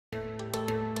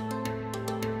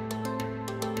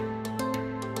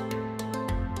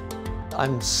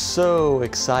I'm so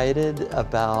excited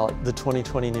about the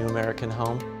 2020 New American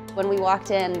Home. When we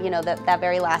walked in, that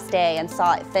very last day and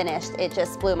saw it finished, it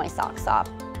just blew my socks off.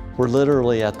 We're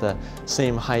literally at the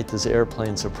same height as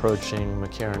airplanes approaching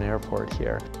McCarran Airport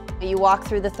here. You walk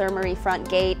through the Thermary front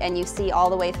gate and you see all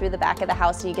the way through the back of the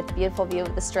house and you get the beautiful view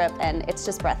of the Strip, and it's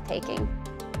just breathtaking.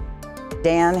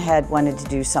 Dan had wanted to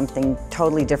do something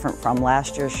totally different from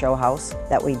last year's show house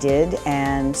that we did,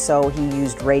 and so he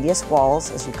used radius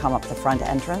walls as you come up the front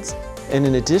entrance. And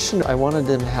in addition, I wanted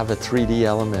them to have a 3D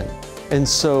element. And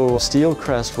so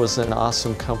Steelcrest was an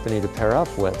awesome company to pair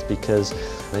up with because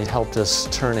they helped us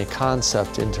turn a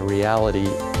concept into reality.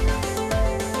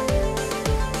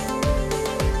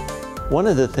 One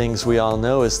of the things we all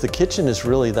know is the kitchen is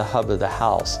really the hub of the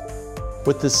house.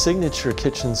 With the Signature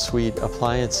Kitchen Suite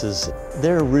appliances,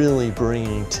 they're really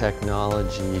bringing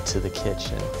technology to the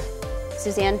kitchen.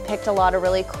 Suzanne picked a lot of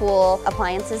really cool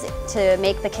appliances to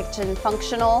make the kitchen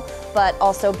functional, but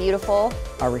also beautiful.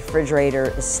 Our refrigerator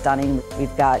is stunning.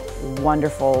 We've got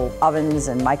wonderful ovens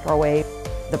and microwave.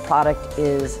 The product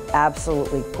is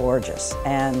absolutely gorgeous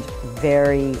and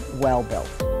very well built.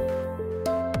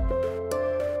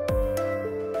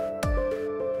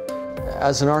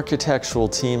 As an architectural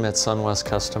team at Sunwest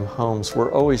Custom Homes,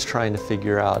 we're always trying to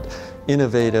figure out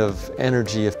innovative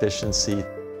energy efficiency.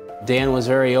 Dan was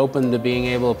very open to being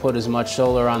able to put as much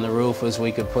solar on the roof as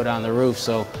we could put on the roof,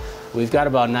 so we've got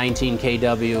about 19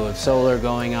 kW of solar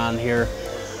going on here,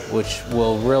 which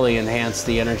will really enhance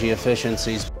the energy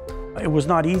efficiencies. It was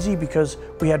not easy because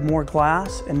we had more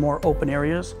glass and more open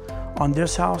areas on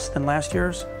this house than last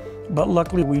year's, but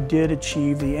luckily we did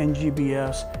achieve the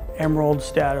NGBS Emerald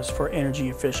status for energy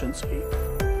efficiency.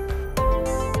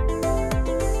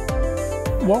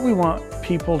 What we want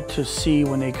people to see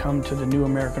when they come to the New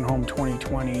American Home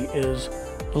 2020 is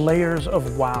layers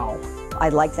of wow.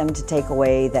 I'd like them to take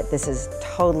away that this is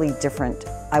totally different.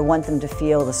 I want them to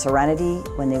feel the serenity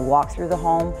when they walk through the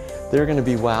home. They're going to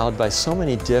be wowed by so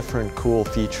many different cool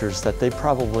features that they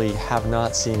probably have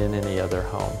not seen in any other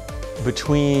home.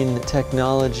 Between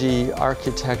technology,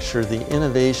 architecture, the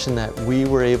innovation that we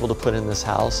were able to put in this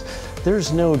house,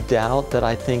 there's no doubt that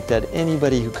I think that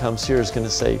anybody who comes here is going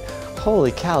to say,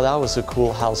 holy cow, that was a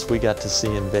cool house we got to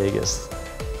see in Vegas.